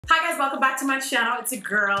Hi guys, welcome back to my channel. It's your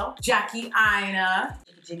girl, Jackie Ina.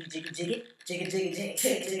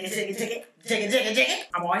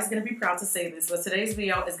 I'm always gonna be proud to say this, but today's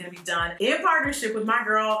video is gonna be done in partnership with my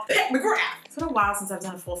girl, McGrath. It's been a while since I've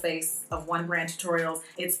done a full face of one brand tutorials.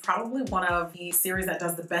 It's probably one of the series that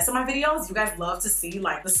does the best of my videos. You guys love to see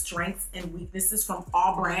like the strengths and weaknesses from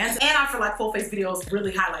all brands, and I feel like full face videos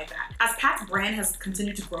really highlight that. As Pat's brand has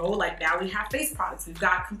continued to grow, like now we have face products, we've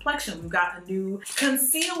got complexion, we've got a new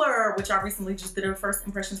concealer, which I recently just did a first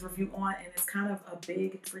impressions review on, and it's kind of a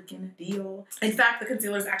big freaking deal. In fact, the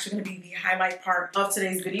concealer is actually going to be the highlight part of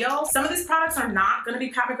today's video. Some of these products are not going to be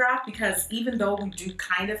Pat McGrath because even though we do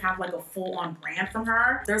kind of have like a full-on brand from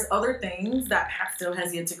her, there's other things that Pat still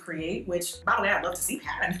has yet to create, which, by the way, I'd love to see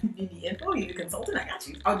Pat. You need info, you need a consultant, I got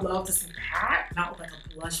you. I would love to see Pat, not with like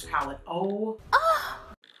a blush palette. Oh.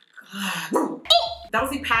 God. That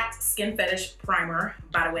was the Pat Skin Fetish Primer,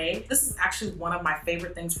 by the way. This is actually one of my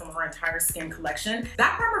favorite things from her entire skin collection.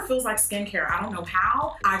 That primer feels like skincare. I don't know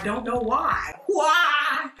how. I don't know why.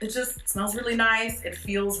 Why? It just smells really nice. It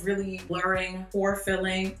feels really blurring, pore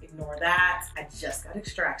filling. Ignore that. I just got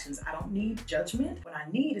extractions. I don't need judgment. What I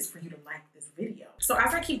need is for you to like this video. So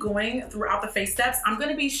as I keep going throughout the face steps, I'm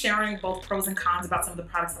going to be sharing both pros and cons about some of the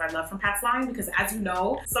products that I love from Pat's line, because as you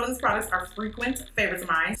know, some of these products are frequent favorites of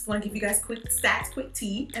mine. Just want to give you guys quick stats, quick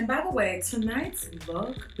tea. And by the way, tonight's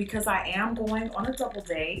look, because I am going on a double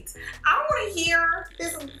date, I want to hear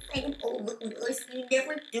this same old look you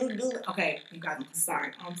never do. Okay, you guys,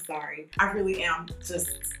 I'm sorry. I really am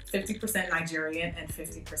just 50% Nigerian and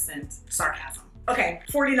 50% sarcasm. Okay,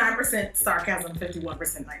 49% sarcasm,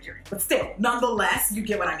 51% Nigerian. But still, nonetheless, you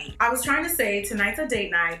get what I mean. I was trying to say tonight's a date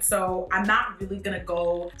night, so I'm not really gonna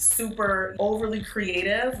go super overly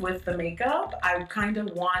creative with the makeup. I kind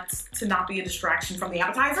of want to not be a distraction from the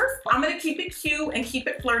appetizers. I'm gonna keep it cute and keep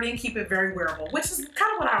it flirty and keep it very wearable, which is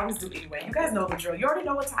kind of what I always do anyway. You guys know the drill. You already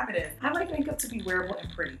know what time it is. I like makeup to be wearable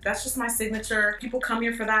and pretty. That's just my signature. People come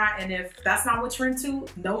here for that, and if that's not what you're into,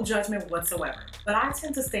 no judgment whatsoever. But I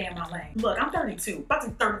tend to stay in my lane. Look, I'm 32, about to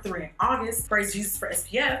be 33 in August. Praise Jesus for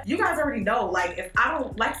SPF. You guys already know, like, if I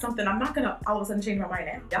don't like something, I'm not gonna all of a sudden change my mind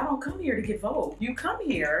now. Y'all don't come here to get Vogue. You come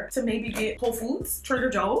here to maybe get Whole Foods, Trader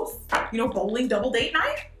Joe's, you know, bowling, double date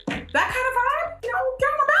night. That kind of vibe, you know, get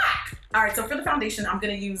on my back. All right, so for the foundation, I'm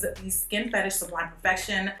gonna use the Skin Fetish Sublime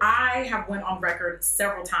Perfection. I have went on record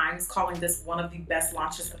several times calling this one of the best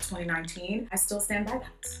launches of 2019. I still stand by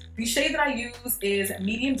that. The shade that I use is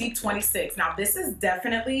Medium Deep 26. Now, this is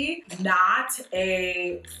definitely not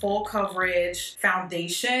a full coverage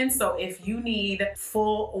foundation. So if you need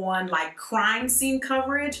full on like crime scene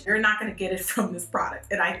coverage, you're not gonna get it from this product.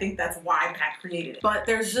 And I think that's why Pat created it. But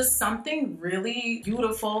there's just something really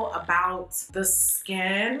beautiful about the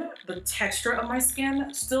skin, the texture of my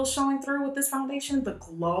skin still showing through with this foundation, the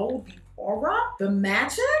glow, the aura, the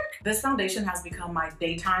magic. This foundation has become my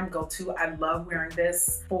daytime go-to. I love wearing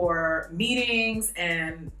this for meetings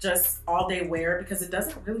and just all day wear because it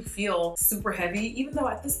doesn't really feel super heavy, even though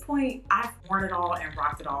at this point I've worn it all and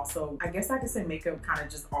rocked it all. So I guess I could say makeup kind of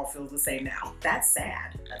just all feels the same now. That's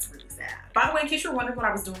sad. That's really sad. By the way, in case you're wondering what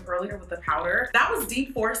I was doing earlier with the powder, that was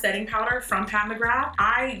Deep Pore Setting Powder from Pat McGrath.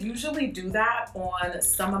 I usually do that on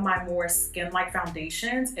some of my more skin-like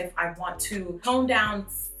foundations if I want to tone down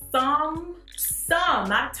some,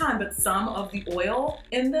 not a ton, but some of the oil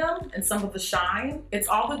in them and some of the shine. It's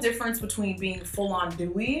all the difference between being full on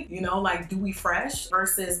dewy, you know, like dewy fresh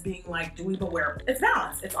versus being like dewy but wearable. It's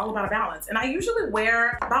balance. It's all about a balance. And I usually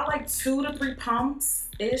wear about like 2 to 3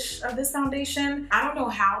 pumps-ish of this foundation. I don't know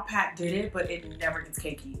how Pat did it, but it never gets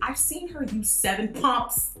cakey. I've seen her use 7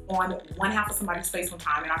 pumps on one half of somebody's face one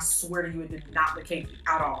time, and I swear to you, it did not look cakey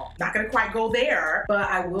at all. Not gonna quite go there, but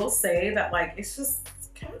I will say that like, it's just,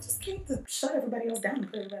 I just came to shut everybody else down and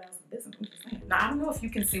put everybody else's business. I'm just saying. Now, I don't know if you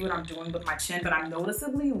can see what I'm doing with my chin, but I'm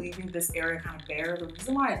noticeably leaving this area kind of bare. The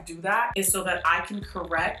reason why I do that is so that I can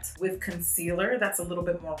correct with concealer that's a little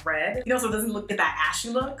bit more red, you know, so it doesn't look at that ashy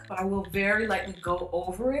look, but I will very lightly go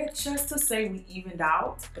over it just to say we evened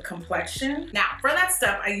out the complexion. Now, for that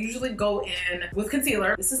step, I usually go in with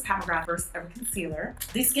concealer. This is Pat McGrath first ever concealer.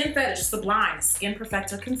 The Skin Fetish Sublime Skin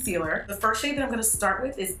Perfector Concealer. The first shade that I'm gonna start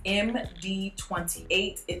with is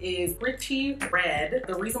MD28. It is pretty red.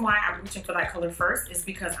 The reason why I'm reaching for that color color first is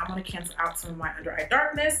because I want to cancel out some of my under eye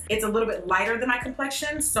darkness. It's a little bit lighter than my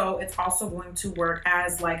complexion, so it's also going to work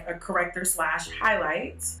as like a corrector slash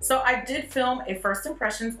highlight. So I did film a first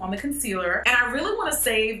impressions on the concealer, and I really want to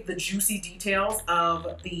save the juicy details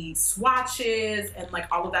of the swatches and like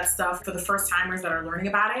all of that stuff for the first timers that are learning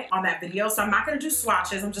about it on that video. So I'm not going to do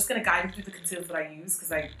swatches. I'm just going to guide you through the concealers that I use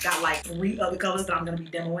because I got like 3 other colors that I'm going to be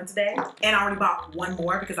demoing today. And I already bought 1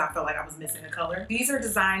 more because I felt like I was missing a color. These are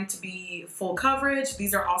designed to be full coverage.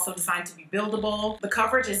 These are also designed to be buildable. The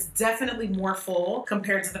coverage is definitely more full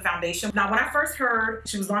compared to the foundation. Now, when I first heard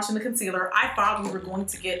she was launching the concealer, I thought we were going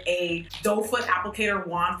to get a doe foot applicator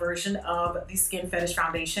wand version of the Skin Fetish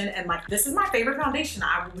foundation. And like, this is my favorite foundation,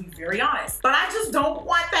 I will be very honest. But I just don't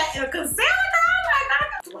want that in a concealer, girl.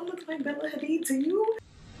 Like, do I look like Bella Hadid to you?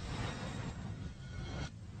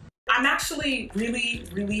 I'm actually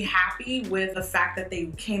really happy with the fact that they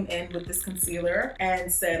came in with this concealer and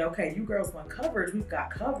said, okay, you girls want coverage, we've got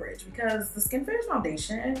coverage, because the Skin Fetish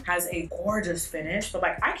foundation has a gorgeous finish, but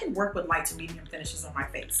like I can work with light to medium finishes on my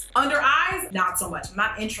face. Under eyes, not so much. I'm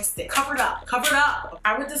not interested. Covered up, covered up.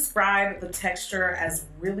 I would describe the texture as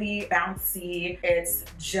really bouncy. It's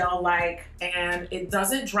gel-like and it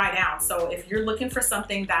doesn't dry down. So if you're looking for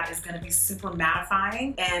something that is gonna be super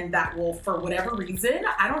mattifying and that will, for whatever reason,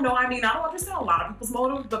 I don't know, I mean, I don't understand a lot of people's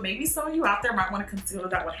motives, but maybe some of you out there might want a concealer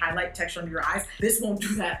that would highlight texture under your eyes. This won't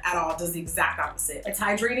do that at all. It does the exact opposite. It's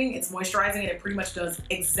hydrating, it's moisturizing, and it pretty much does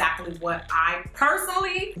exactly what I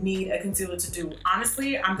personally need a concealer to do.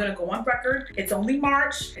 Honestly, I'm gonna go on record. It's only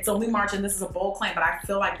March, and this is a bold claim, but I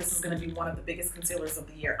feel like this is gonna be one of the biggest concealers of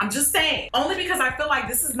the year. I'm just saying, only because I feel like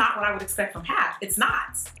this is not what I would expect from Pat. It's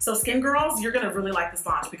not. So skin girls, you're gonna really like this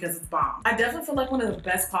launch because it's bomb. I definitely feel like one of the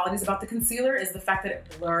best qualities about the concealer is the fact that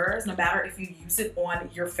it blurs no matter if you use it on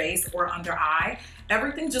your face or under eye.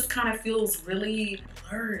 Everything just kind of feels really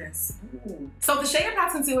blurred and smooth. So the shade of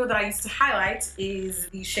Pat's concealer that I used to highlight is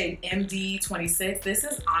the shade MD26. This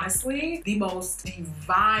is honestly the most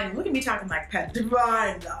divine, look at me talking like Pat,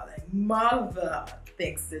 divine, darling, mother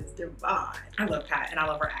thinks it's divine. I love Pat and I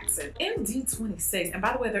love her accent. MD26, and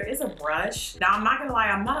by the way, there is a brush. Now I'm not gonna lie,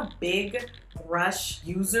 I'm not a big brush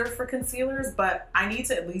user for concealers, but I need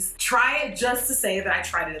to at least try it just to say that I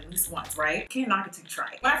tried it at least once, right? Can't knock it till you try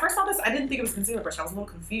it. When I first saw this, I didn't think it was a concealer brush. I was a little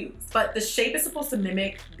confused. But the shape is supposed to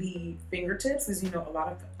mimic the fingertips, as you know, a lot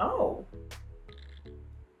of, oh.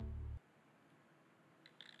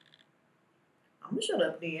 I'm gonna shut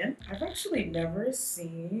up then. I've actually never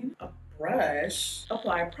seen a brush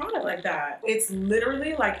apply a product like that. It's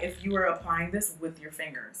literally like if you were applying this with your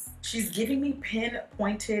fingers. She's giving me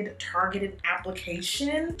pinpointed, targeted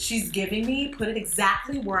application. She's giving me, put it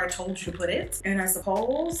exactly where I told you to put it. And I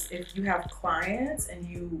suppose if you have clients and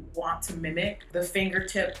you want to mimic the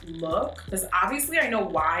fingertip look, because obviously I know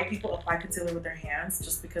why people apply concealer with their hands,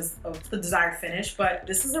 just because of the desired finish, but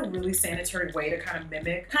this is a really sanitary way to kind of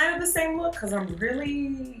mimic kind of the same look, because I'm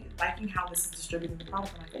really liking how this is distributing the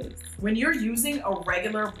product on my face. When you're using a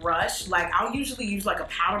regular brush, like I'll usually use like a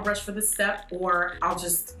powder brush for this step, or I'll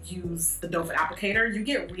just use the doe foot applicator, you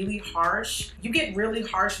get really harsh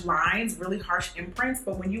lines, really harsh imprints.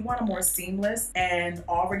 But when you want a more seamless and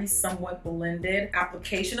already somewhat blended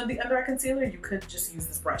application of the under eye concealer, you could just use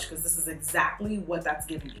this brush because this is exactly what that's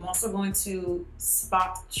giving you. I'm also going to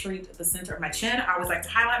spot treat the center of my chin. I always like to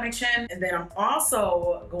highlight my chin, and then I'm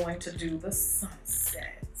also going to do the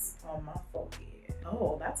sunsets on my forehead.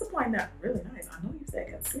 Oh, that's applying that really nice. I know you said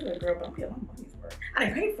concealer, girl, but I'm getting my money's worth. I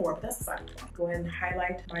didn't pay for it, but that's beside the point. Go ahead and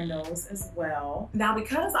highlight my nose as well. Now,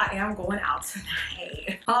 because I am going out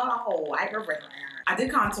tonight, I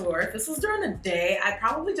did contour. If this was during the day, I'd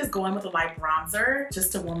probably just go in with a light bronzer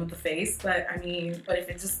just to warm up the face. But I mean, if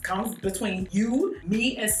it just comes between you,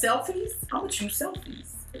 me, and selfies, I'm gonna choose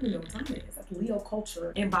selfies. You know what time it is. That's Leo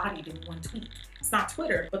culture embodied in one tweet. It's not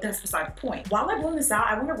Twitter, but that's beside the point. While I blend this out,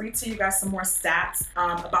 I want to read to you guys some more stats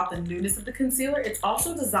about the newness of the concealer. It's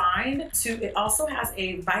also designed to, it also has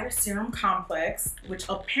a Vitaserum complex, which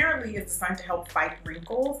apparently is designed to help fight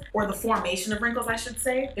wrinkles, or the formation of wrinkles, I should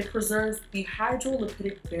say. It preserves the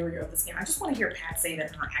hydrolipidic barrier of the skin. I just want to hear Pat say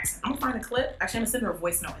that in her accent. I'm gonna find a clip. Actually, I'm gonna send her a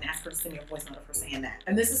voice note and ask her to send me a voice note of her saying that.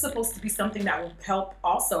 And this is supposed to be something that will help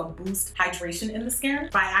also boost hydration in the skin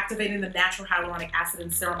by activating the natural hyaluronic acid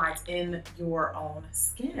and ceramides in your own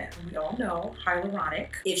skin. We all know hyaluronic.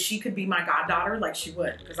 If she could be my goddaughter, like she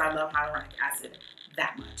would, because I love hyaluronic acid.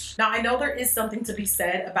 that much. Now, I know there is something to be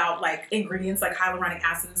said about like ingredients like hyaluronic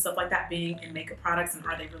acid and stuff like that being in makeup products, and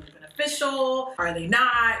are they really beneficial? Are they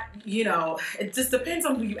not? You know, it just depends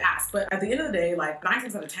on who you ask. But at the end of the day, like 9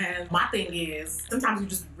 times out of 10, my thing is sometimes you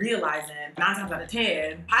just realizing 9 times out of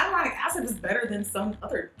 10, hyaluronic acid is better than some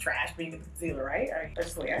other trash being a concealer, right?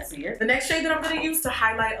 That's the way I see it. The next shade that I'm gonna use to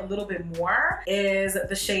highlight a little bit more is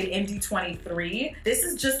the shade MD23. This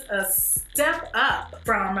is just a step up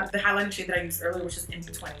from the highlighting shade that I used earlier, which is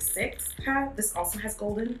MD26. This also has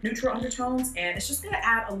golden neutral undertones, and it's just gonna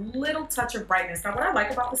add a little touch of brightness. Now, what I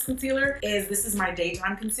like about this concealer is this is my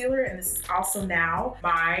daytime concealer, and this is also now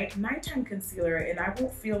my nighttime concealer, and I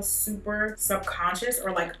won't feel super subconscious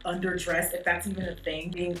or like underdressed, if that's even a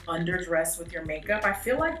thing, being underdressed with your makeup. I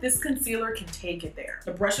feel like this concealer can take it there.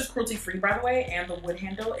 The brush is cruelty free, by the way, and the wood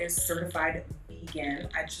handle is certified vegan.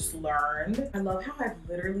 I just learned. I love how I've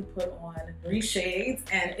literally put on 3 shades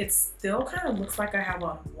and it still kind of looks like I have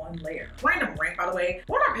on 1 layer. Random rant, by the way.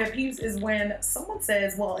 One of my pet peeves is when someone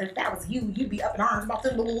says, well, if that was you, you'd be up in arms about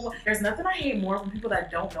this. There's nothing I hate more when people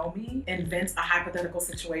that don't know me invent a hypothetical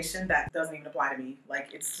situation that doesn't even apply to me. Like,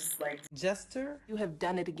 it's just like, Jester, you have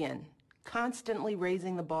done it again. Constantly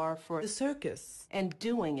raising the bar for the circus and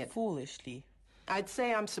doing it foolishly. I'd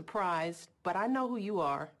say I'm surprised, but I know who you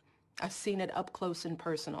are. I've seen it up close and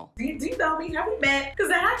personal. Do you know me? Have we met? Because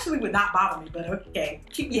that actually would not bother me, but okay,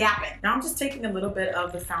 keep yapping. Now I'm just taking a little bit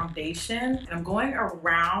of the foundation and I'm going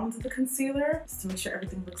around the concealer just to make sure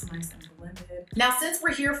everything looks nice and blended. Now, since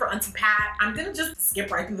we're here for Auntie Pat, I'm gonna just skip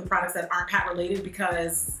right through the products that aren't Pat related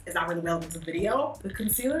because it's not really relevant to the video. The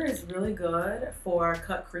concealer is really good for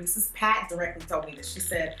cut creases. Pat directly told me this. She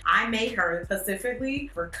said, I made her specifically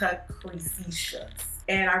for cut creases.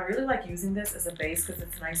 And I really like using this as a base because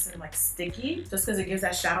it's nice and like sticky, just because it gives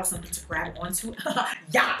that shadow something to grab onto.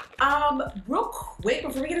 Yeah. Real quick,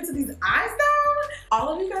 before we get into these eyes though,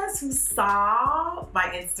 all of you guys who saw my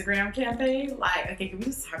Instagram campaign, like, okay, can we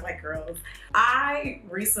just talk like girls? I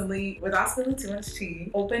recently, without spilling too much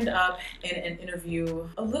tea, opened up in an interview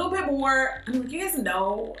a little bit more. I mean, you guys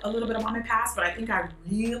know a little bit about my past, but I think I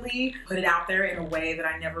really put it out there in a way that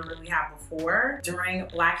I never really have before. During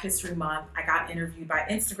Black History Month, I got interviewed by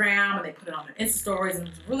Instagram and they put it on their Insta stories, and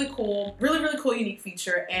it was really cool, really cool, unique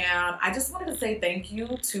feature. And I just wanted to say thank you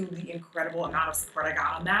to the incredible amount of support I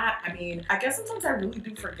got on that. I mean, I guess sometimes I really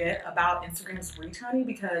do forget about Instagram's reach, honey,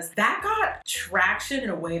 because that got traction in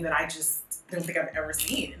a way that I just don't think I've ever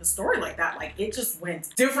seen in a story like that. Like, it just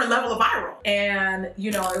went different level of viral. And,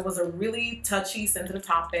 you know, it was a really touchy, sensitive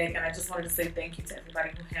topic. And I just wanted to say thank you to everybody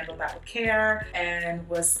who handled that with care and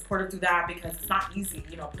was supportive through that, because it's not easy,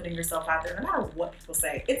 you know, putting yourself out there. No matter what people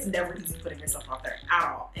say, it's never easy putting yourself out there at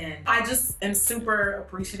all. And I just am super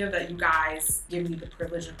appreciative that you guys give me the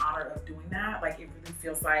privilege and honor of doing that. Like, it really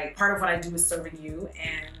feels like part of what I do is serving you.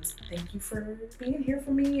 And thank you for being here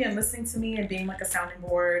for me and listening to me and being like a sounding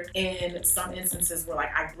board in some instances where like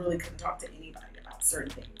I really couldn't talk to anybody about certain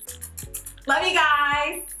things. Love you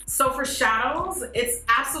guys. So for shadows, it's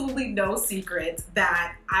absolutely no secret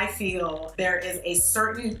that I feel there is a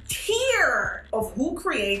certain tier of who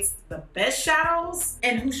creates the best shadows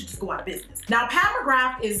and who should just go out of business. Now, Pat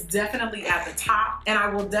McGrath is definitely at the top, and I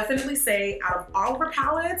will definitely say out of all of her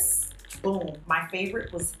palettes, boom, my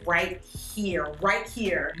favorite was right here.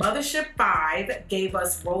 Mothership 5 gave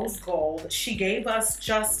us rose gold. She gave us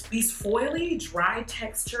just these foily, dry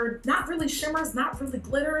textured, not really shimmers, not really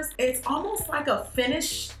glitters. It's almost like a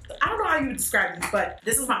finish. I don't know how you would describe these, but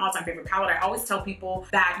this is my all-time favorite palette. I always tell people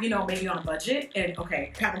that, you know, maybe on a budget, and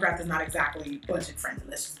okay, Pat McGrath is not exactly budget friendly,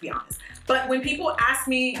 let's just be honest. But when people ask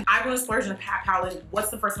me, I want to splurge on a Pat palette, what's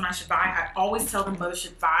the first one I should buy? I always tell them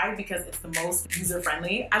Mothership 5 because it's the most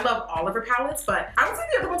user-friendly. I love all of her palettes, but I would say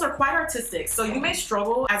the other ones are quite artistic. So you may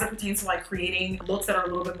struggle as it pertains to like creating looks that are a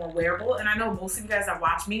little bit more wearable. And I know most of you guys that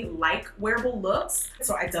watch me like wearable looks,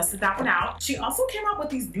 so I dusted that one out. She also came out with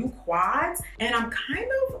these new quads, and I'm kind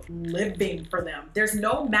of living for them. There's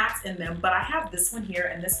no mattes in them, but I have this one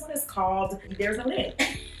here, and this one is called There's No Limit.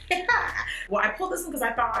 Well, I pulled this one because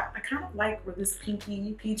I thought I kind of like where this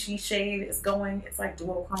pinky peachy shade is going. It's like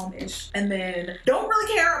duochrome-ish. And then don't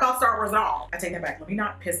really care about Star Wars at all. I take that back. Let me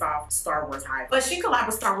not piss off Star Wars hype. But she collabed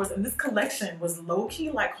with Star Wars, and this collection was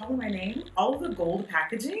low-key like calling my name. All of the gold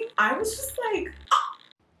packaging, I was just like, oh.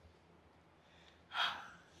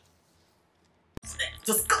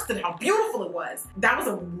 Disgusted how beautiful it was. That was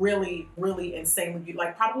a really insanely beautiful,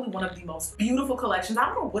 like probably one of the most beautiful collections. I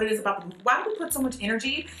don't know what it is about the movie. Why do we put so much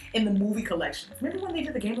energy in the movie collections? Remember when they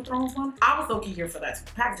did the Game of Thrones one? I was low-key here for that too.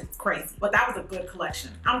 The packaging was crazy, but that was a good collection.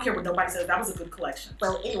 I don't care what nobody says, that was a good collection.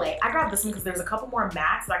 So anyway, I grabbed this one because there's a couple more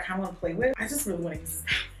mattes that I kind of want to play with. I just really want to use this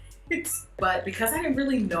palette. But because I didn't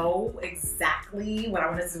really know exactly what I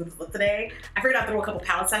wanted to do with the look today, I figured I'd throw a couple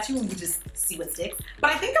palettes at you and we just see what sticks.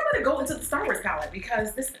 But I think I'm gonna go into the Star Wars palette because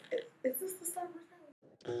is this the Star Wars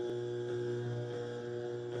palette?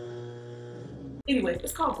 Anyway,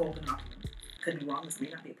 it's called Golden. Could be wrong, this may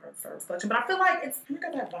not be a part of the Star Wars collection, but I feel like it's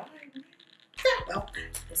got that vibe. Yeah, well,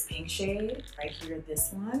 this pink shade right here,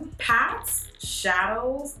 this one. Pat's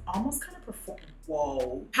shadows almost kind of perform.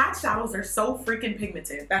 Whoa. Pat shadows are so freaking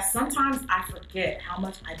pigmented that sometimes I forget how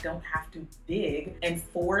much I don't have to dig and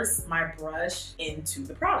force my brush into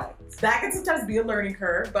the product. That can sometimes be a learning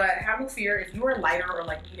curve, but have no fear. If you are lighter or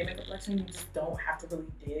like medium in complexion, you just don't have to really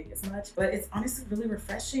dig as much. But it's honestly really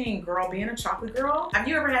refreshing, girl. Being a chocolate girl, have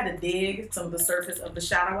you ever had to dig some of the surface of the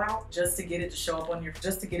shadow out just to get it to show up on your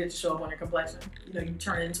complexion? You know, you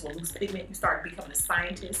turn it into a loose pigment, you start becoming a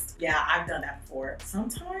scientist. Yeah, I've done that before.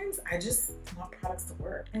 Sometimes I just want products to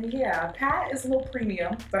work. And yeah, Pat is a little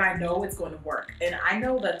premium, but I know it's going to work. And I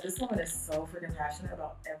know that this woman is so freaking passionate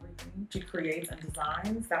about everything she creates and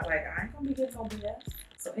designs that like, I ain't gonna be getting some BS.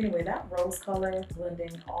 So anyway, that rose color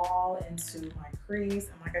blending all into my crease.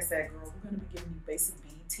 And like I said, girl, we're gonna be giving you basic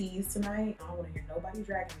BTs tonight. I don't wanna hear nobody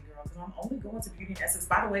dragging me, girl, because I'm only going to Beauty and Essex.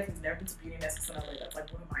 By the way, if you've never been to Beauty and Essex in LA, that's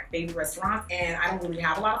like one of my favorite restaurants. And I don't really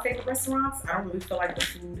have a lot of favorite restaurants. I don't really feel like the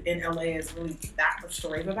food in LA is really that much to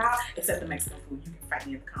rave about, except the Mexican food. You can fight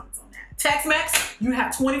me in the comments on that. Tex-Mex, you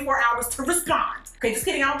have 24 hours to respond. Okay, just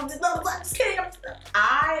kidding. Just kidding.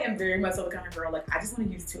 I am very much so the kind of girl, like, I just want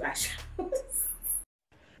to use 2 eyeshadows.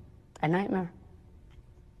 A nightmare.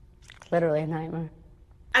 Literally a nightmare.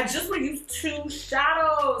 I just want to use 2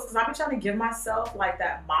 shadows because I've been trying to give myself like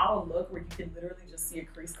that model look where you can literally just see a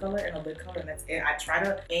crease color and a lid color and that's it. I try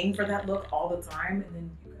to aim for that look all the time and then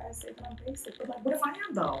you guys say that I'm basic. But like, what if I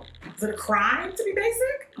am though? Is it a crime to be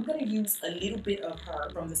basic? I'm going to use a little bit of her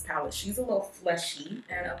from this palette. She's a little fleshy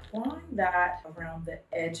and applying that around the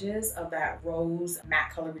edges of that rose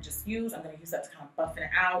matte color we just used. I'm going to use that to kind of buffen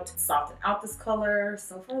it out, soften out this color.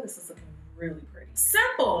 So far, this is looking really pretty.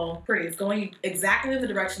 Simple, pretty. It's going exactly in the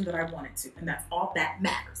direction that I want it to, and that's all that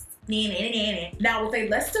matters. Now with a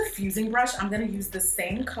less diffusing brush, I'm gonna use the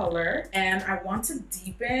same color, and I want to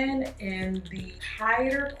deepen in the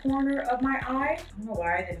tighter corner of my eye. I don't know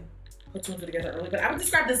why I didn't put 2 and 2 together early, but I would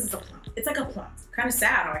describe this as a plum. It's like a plum. Kind of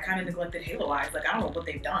sad how I kind of neglected halo eyes. Like, I don't know what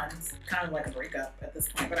they've done. It's kind of like a breakup at this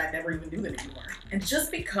point, but I never even do them anymore. And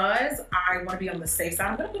just because I want to be on the safe side,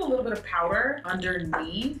 I'm gonna put a little bit of powder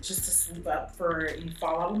underneath just to sweep up for any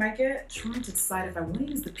fallout we might get. Trying to decide if I want to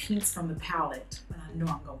use the pinks from the palette, but I know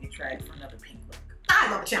I'm gonna get dragged for another pink look.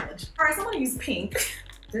 I love a challenge. All right, so I'm gonna use pink.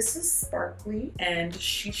 This is sparkly and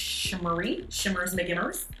she's shimmery. Shimmers make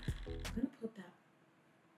immers. I'm gonna put that.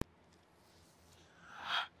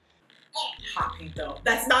 Hot pink though.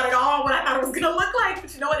 That's not at all what I thought it was gonna look like,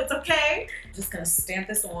 but you know what, it's okay. I'm just gonna stamp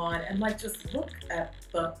this on and like just look at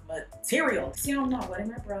the material. See how I'm not wetting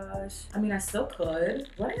my brush? I mean, I still could.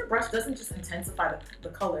 Wetting your brush doesn't just intensify the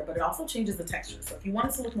color, but it also changes the texture. So if you want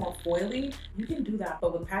it to look more foily, you can do that.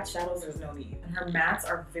 But with pat shadows, there's no need. And her mattes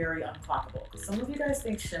are very unclockable. Some of you guys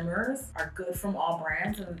think shimmers are good from all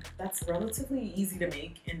brands, and that's relatively easy to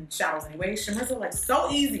make in shadows anyway. Shimmers are like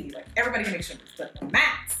so easy. Like everybody can make shimmers, but the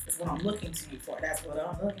mattes is what I'm looking to you for. That's what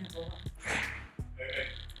I'm looking for.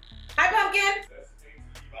 Hi, Pumpkin.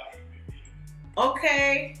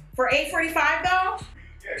 Okay. For $8.45 though?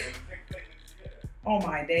 Yeah, oh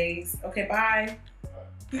my days. Okay, bye.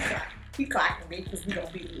 He clacking me because we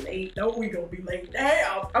gonna be late. No, we gonna be late.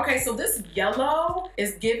 Damn. Okay, so this yellow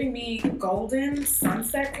is giving me golden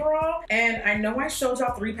sunset girl. And I know I showed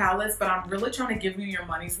y'all 3 palettes, but I'm really trying to give you your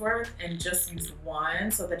money's worth and just use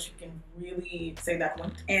 1 so that you can really save that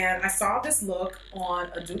point. And I saw this look on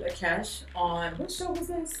Adut Akesh on, what show was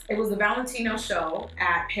this? It was the Valentino show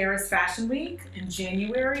at Paris Fashion Week in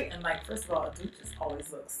January. And like, first of all, Adut just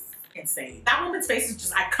always looks insane. That woman's face is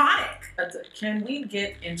just iconic. Can we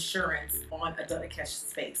get insurance on Adut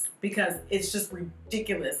Akesh's face? Because it's just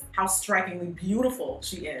ridiculous how strikingly beautiful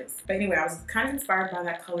she is. But anyway, I was kind of inspired by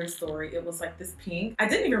that color story. It was like this pink. I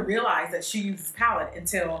didn't even realize that she used this palette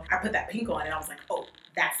until I put that pink on and I was like, oh,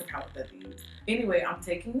 that's the palette that they use. Anyway, I'm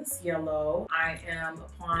taking this yellow. I am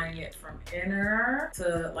applying it from inner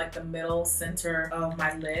to like the middle center of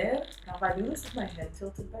my lid. Now if I do this with my head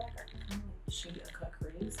tilted back, I can kind of cheat a cut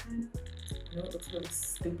crease kind of. I know it looks really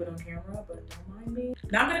stupid on camera, but don't mind me.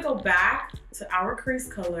 Now I'm gonna go back to our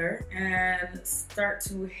crease color and start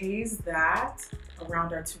to haze that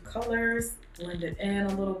around our 2 colors, blend it in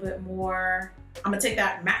a little bit more. I'm gonna take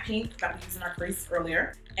that matte pink that we used in our crease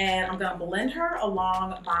earlier, and I'm gonna blend her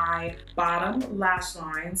along my bottom lash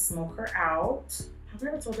line, smoke her out. How I've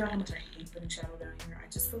never told y'all how much I hate putting shadow down here. I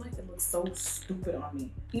just feel like it looks so stupid on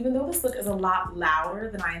me. Even though this look is a lot louder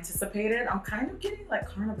than I anticipated, I'm kind of getting like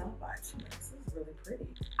Carnival vibes from this. This is really pretty.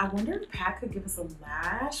 I wonder if Pat could give us a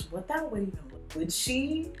lash, what that would even look.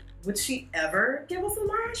 Would she ever give us a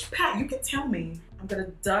lash? Pat, you can tell me. I'm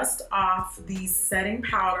gonna dust off the setting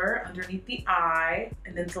powder underneath the eye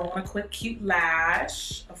and then throw on a quick cute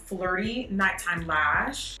lash, a flirty nighttime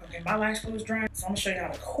lash. Okay, my lash glue is dry, so I'm gonna show you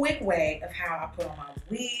how a quick way of how I put on my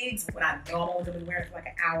wigs when I know I'm only gonna be wearing it for like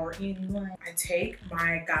an hour anyway. I take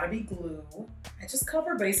my Gotta Be glue. I just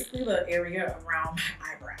cover basically the area around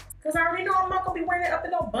my eyebrows. Cause I already know I'm not gonna be wearing it up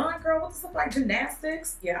in no bun, girl. What this look like,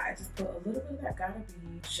 gymnastics? Yeah, I just put a little bit of that Gotta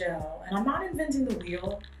Be gel. And I'm not inventing the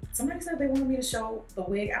wheel. Somebody said they wanted me to show the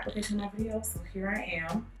wig application in my video, so here I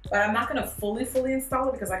am. But I'm not gonna fully install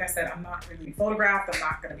it because like I said, I'm not gonna be photographed. I'm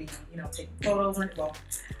not gonna be, you know, taking photos or anything. Well,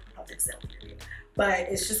 I'll take selfies. But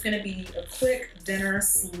it's just gonna be a quick dinner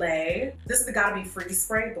slay. This is the Gotta Be Freeze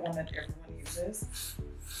spray, the one that everyone uses.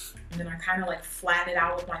 And then I kind of like flatten it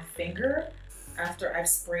out with my finger after I've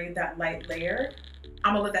sprayed that light layer.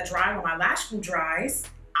 I'm gonna let that dry while my lash glue dries.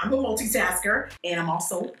 I'm a multitasker and I'm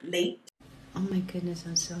also late. Oh my goodness,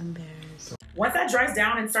 I'm so embarrassed. Once that dries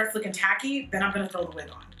down and starts looking tacky, then I'm gonna throw the wig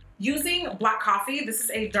on. Using Black Coffee, this is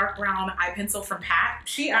a dark brown eye pencil from Pat.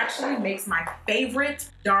 She actually makes my favorite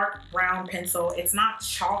dark brown pencil. It's not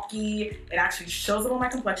chalky. It actually shows up on my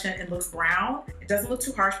complexion and looks brown. It doesn't look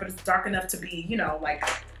too harsh, but it's dark enough to be, you know, like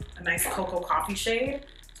a nice cocoa coffee shade.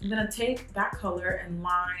 I'm gonna take that color and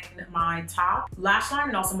line my top lash line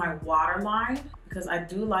and also my waterline because I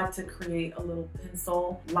do like to create a little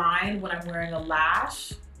pencil line when I'm wearing a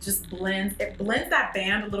lash. It blends that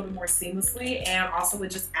band a little bit more seamlessly and also it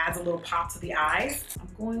just adds a little pop to the eyes. I'm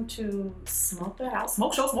going to smoke that out.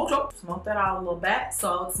 Smoke show. Smoke that out a little bit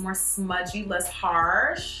so it's more smudgy, less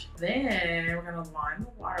harsh. Then we're gonna line the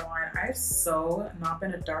waterline. I've so not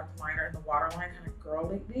been a dark liner in the waterline kind of girl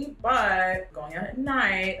lately, but going out at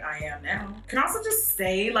night, I am now. Can I also just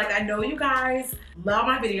say, like, I know you guys love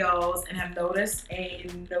my videos and have noticed a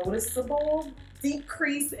noticeable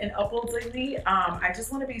decrease in uploads lately. I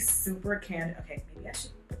just want to be super candid. Okay, maybe I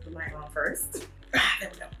should put the liner on first. There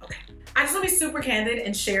we go. Okay. I just want to be super candid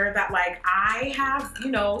and share that, like, I have, you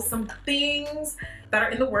know, some things that are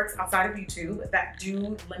in the works outside of YouTube that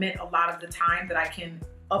do limit a lot of the time that I can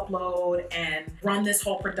upload and run this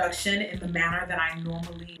whole production in the manner that I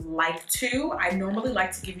normally like to. I normally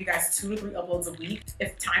like to give you guys 2 to 3 uploads a week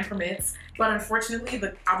if time permits. But unfortunately,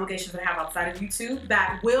 the obligations that I have outside of YouTube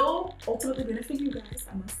that will ultimately benefit you guys,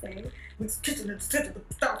 I must say,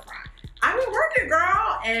 I've been working,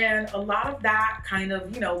 girl, and a lot of that kind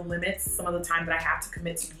of, you know, limits some of the time that I have to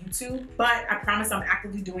commit to YouTube. But I promise I'm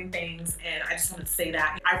actively doing things, and I just wanted to say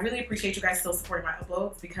that. I really appreciate you guys still supporting my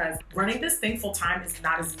uploads because running this thing full time is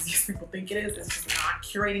not as easy as people think it is. It's just not.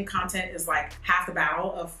 Curating content is like half the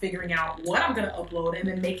battle of figuring out what I'm gonna upload and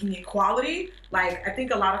then making it quality. Like, I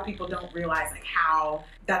think a lot of people don't realize like how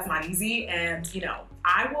that's not easy, and you know,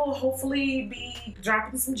 I will hopefully be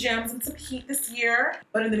dropping some gems and some heat this year.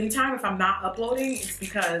 But in the meantime, if I'm not uploading, it's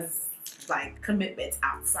because like commitments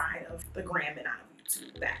outside of the gram and out of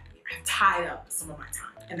YouTube that I've tied up some of my time.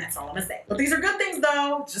 And that's all I'm gonna say. But these are good things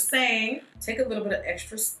though, just saying. Take a little bit of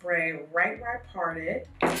extra spray right where I parted.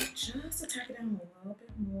 Just to tack it down a little bit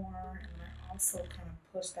more. And I also kind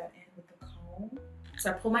of push that in with the comb. So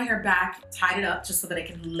I pull my hair back, tied it up just so that I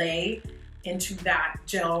can lay into that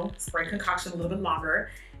gel spray concoction a little bit longer.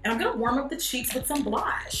 And I'm gonna warm up the cheeks with some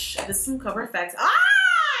blush. This is from Cover FX. Ah!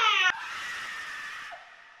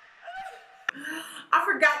 I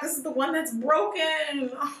forgot this is the one that's broken.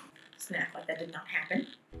 Oh, snap, like that did not happen.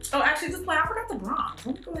 Oh, actually, this plan, I forgot the bronze.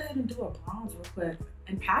 Let me go ahead and do a bronze real quick.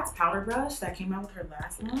 And Pat's powder brush that came out with her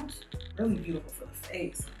last launch, really beautiful for the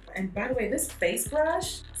face. And by the way, this face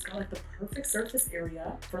brush, it's got like the perfect surface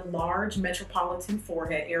area for large metropolitan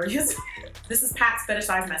forehead areas. This is Pat's Fetish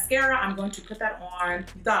Size Mascara. I'm going to put that on.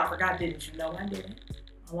 You thought I forgot, didn't you? No, I didn't.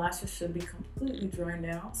 My lashes should be completely dry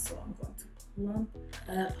now, so I'm going to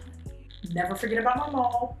plump up. Never forget about my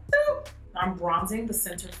mole. I'm bronzing the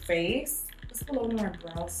center face. Just below where my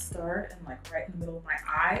brows start and like right in the middle of my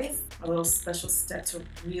eyes. A little special step to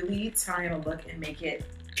really tie in a look and make it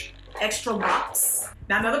extra luxe.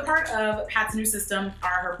 Now, another part of Pat's new system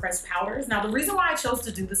are her pressed powders. Now, the reason why I chose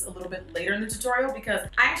to do this a little bit later in the tutorial, because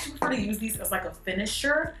I actually prefer to use these as like a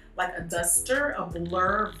finisher, like a duster, a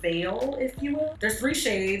blur veil, if you will. There's 3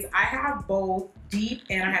 shades. I have both deep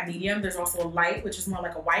and I have medium. There's also a light, which is more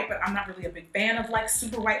like a white, but I'm not really a big fan of like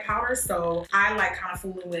super white powders. So I like kind of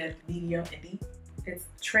fooling with medium and deep. It's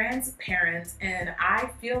transparent and I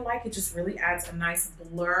feel like it just really adds a nice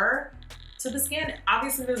blur to the skin.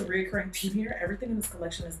 Obviously, there's a recurring theme here. Everything in this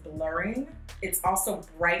collection is blurring. It's also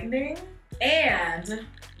brightening and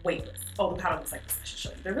weightless. Oh, the powder looks like this. I should show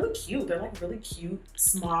you. They're really cute. They're like really cute,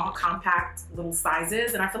 small, compact little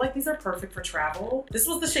sizes. And I feel like these are perfect for travel. This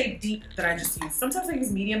was the shade Deep that I just used. Sometimes I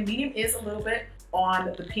use medium. Medium is a little bit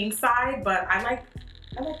on the pink side, but I like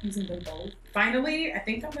using them both. Finally, I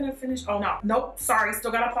think I'm gonna finish. Oh no, nope, sorry,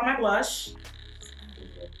 still gotta apply my blush.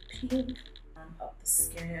 Pink up the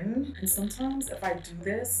skin. And sometimes if I do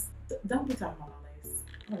this, don't be talking about my lace.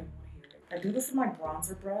 I don't even wanna hear it. If I do this with my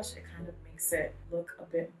bronzer brush, it kind of makes it look a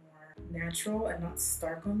bit more natural and not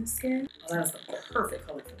stark on the skin. Oh, that is the perfect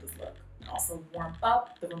color for this look. Also warm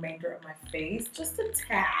up the remainder of my face just a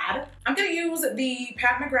tad. I'm gonna use the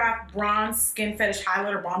Pat McGrath Bronze Skin Fetish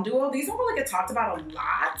Highlighter Balm Duo. These don't really get talked about a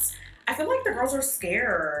lot. I feel like the girls are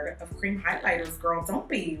scared of cream highlighters, girl. Don't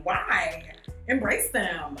be. Why? Embrace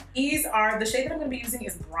them. These are, the shade that I'm gonna be using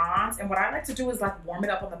is bronze, and what I like to do is like warm it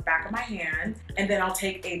up on the back of my hand, and then I'll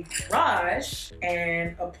take a brush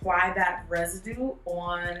and apply that residue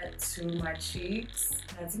on to my cheeks.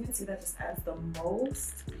 And as you can see, that just adds the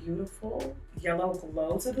most beautiful yellow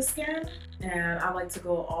glow to the skin. And I like to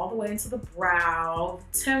go all the way into the brow,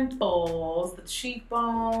 temples, the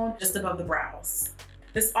cheekbone, just above the brows.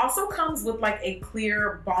 This also comes with like a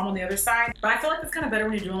clear balm on the other side, but I feel like it's kind of better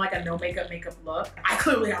when you're doing like a no makeup look. I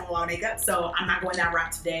clearly have a lot of makeup, so I'm not going that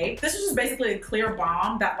route today. This is just basically a clear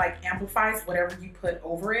balm that like amplifies whatever you put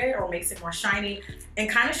over it or makes it more shiny and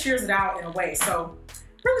kind of shears it out in a way. So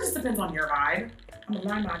really just depends on your vibe. I'm gonna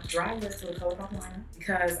line my dry lips with a ColourPop liner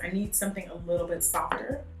because I need something a little bit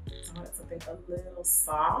softer. So I want something a little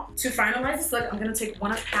soft. To finalize this look, I'm gonna take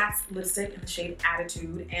one of Pat's lipstick in the shade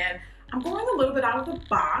Attitude, and I'm going a little bit out of the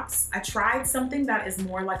box. I tried something that is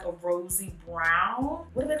more like a rosy brown.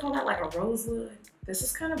 What do they call that? Like a rosewood? This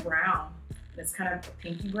is kind of brown. It's kind of a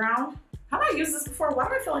pinky brown. Have I used this before? Why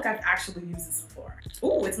do I feel like I've actually used this before?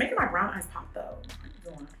 Ooh, it's making my brown eyes pop though.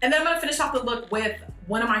 And then I'm gonna finish off the look with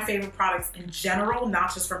one of my favorite products in general,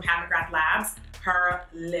 not just from Pat McGrath Labs, her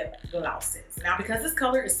lip glosses. Now, because this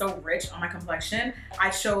color is so rich on my complexion, I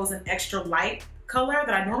chose an extra light color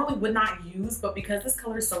that I normally would not use, but because this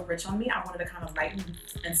color is so rich on me, I wanted to kind of lighten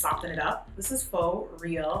and soften it up. This is Faux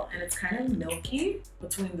Real, and it's kind of milky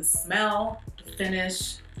between the smell, the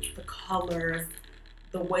finish, the colors,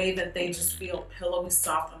 the way that they just feel pillowy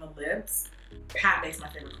soft on the lips. Pat makes my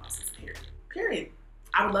favorite glosses, period. Period.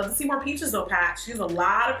 I would love to see more peaches though, Pat. She has a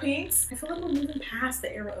lot of pinks. I feel like we're moving past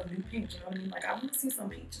the era of new pink, you know what I mean? Like, I want to see some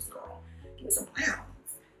peaches, girl. Give me some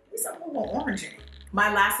browns. Give me something a little orangey.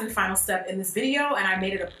 My last and final step in this video, and I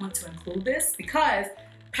made it a point to include this because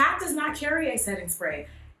Pat does not carry a setting spray,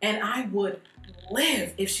 and I would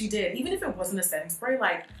live if she did, even if it wasn't a setting spray.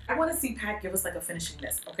 Like, I want to see Pat give us like a finishing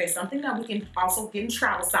mist, okay? Something that we can also get in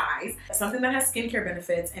travel size, something that has skincare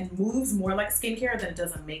benefits and moves more like skincare than it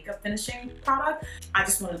does a makeup finishing product. I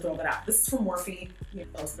just wanted to throw that out. This is from Morphe.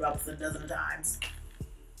 We've posted about this a dozen times.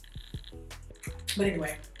 But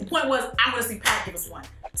anyway, the point was I want to see Pat give us one.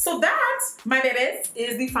 So that, my babies,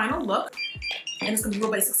 is the final look. And it's gonna be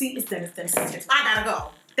real basic. See, it's done, it's done, it's done. I gotta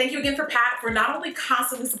go. Thank you again for Pat for not only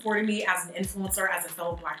constantly supporting me as an influencer, as a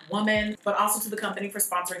fellow Black woman, but also to the company for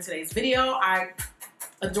sponsoring today's video. I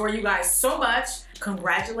adore you guys so much.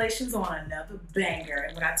 Congratulations on another banger.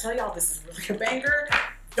 And when I tell y'all this is really a banger,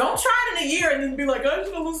 don't try it in a year and then be like, I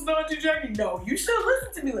should have listened to Auntie Jackie. No, you should have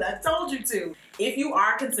listened to me when I told you to. If you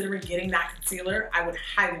are considering getting that concealer, I would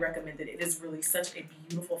highly recommend it. It is really such a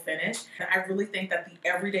beautiful finish. And I really think that the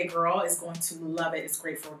everyday girl is going to love it. It's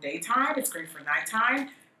great for daytime. It's great for nighttime.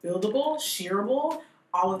 Buildable, sheerable,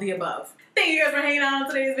 all of the above. Thank you guys for hanging out on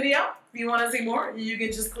today's video. If you want to see more, you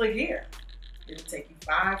can just click here. It'll take you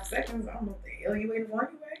 5 seconds. I don't know what the hell you waiting for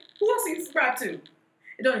anyway. Who else are you subscribed to?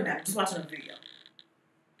 It don't even matter. Just watch another video.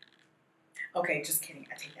 Okay, just kidding.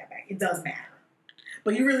 I take that back. It does matter.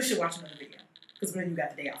 But you really should watch another video because then you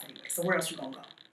got the day off anyway. So where else you gonna go?